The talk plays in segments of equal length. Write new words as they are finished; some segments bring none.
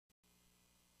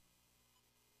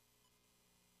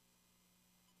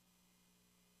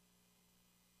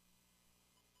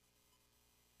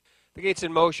The gate's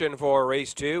in motion for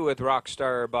race 2 with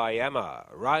Rockstar by Emma,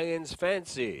 Ryan's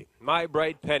Fancy, My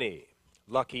Bright Penny,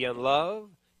 Lucky in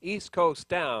Love, East Coast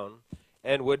Down,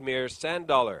 and Woodmere Sand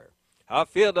Dollar. A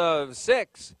field of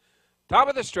 6, top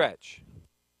of the stretch.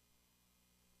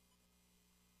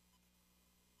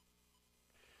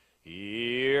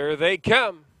 Here they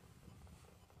come.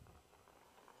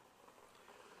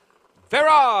 They're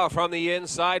off from the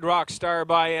inside, Rockstar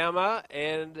by Emma,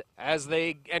 and as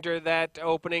they enter that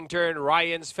opening turn,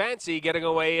 Ryan's Fancy getting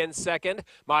away in second.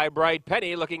 My Bright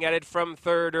Penny looking at it from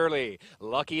third early.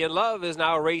 Lucky in Love is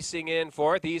now racing in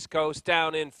fourth, East Coast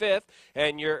Down in fifth,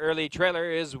 and your early trailer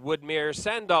is Woodmere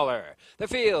Sand Dollar. The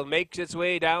field makes its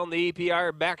way down the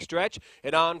EPR backstretch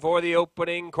and on for the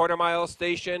opening quarter-mile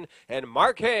station, and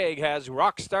Mark Haig has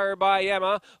Rockstar by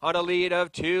Emma on a lead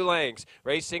of 2 lengths.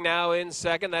 Racing now in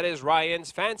second, that is Ryan's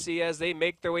Fancy as they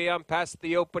make their way on past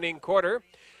the opening quarter.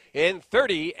 In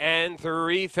 30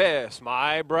 3/5.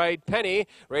 My Bright Penny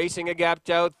racing a gapped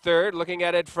out third, looking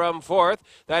at it from fourth.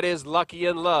 That is Lucky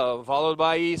in Love, followed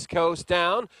by East Coast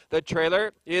Down. The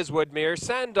trailer is Woodmere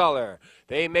Sand Dollar.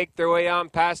 They make their way on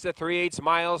past the 3/8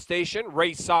 mile station,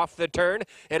 race off the turn,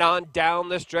 and on down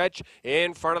the stretch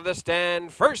in front of the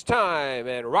stand. First time,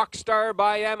 and Rockstar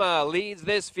by Emma leads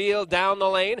this field down the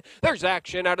lane. There's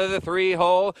action out of the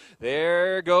 3-hole.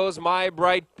 There goes My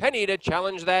Bright Penny to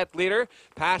challenge that leader.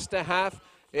 Past a half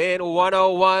in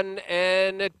 101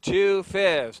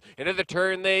 2/5. Into the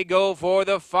turn they go for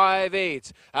the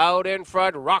 5/8. Out in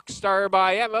front, Rockstar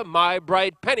by Emma, My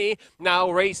Bright Penny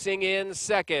now racing in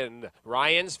second.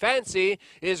 Ryan's Fancy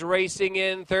is racing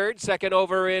in third, second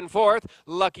over in fourth.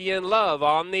 Lucky in Love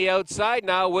on the outside.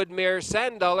 Now Woodmere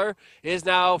Sand Dollar is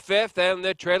now fifth, and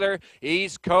the trailer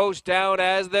East Coast Down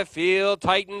as the field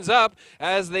tightens up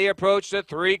as they approach the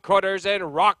 3/4, and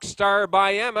Rockstar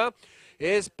by Emma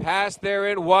is past there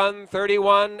in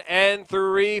 131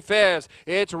 3/5.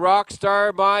 It's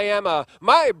Rockstar by Emma.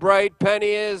 My Bright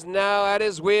Penny is now at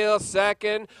his wheel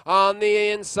second. On the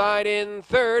inside in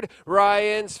third,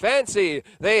 Ryan's Fancy.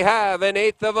 They have an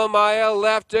 1/8 of a mile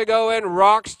left to go, and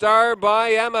Rockstar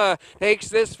by Emma takes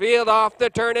this field off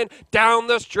the turn and down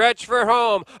the stretch for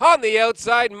home. On the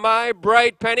outside, My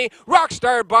Bright Penny.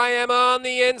 Rockstar by Emma on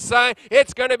the inside.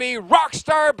 It's going to be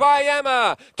Rockstar by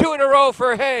Emma. 2 in a row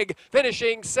for Haig.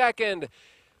 Finishing second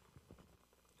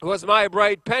was My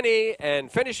Bright Penny, and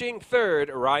finishing third,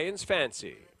 Ryan's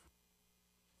Fancy.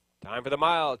 Time for the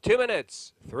mile, 2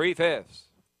 minutes, 3/5.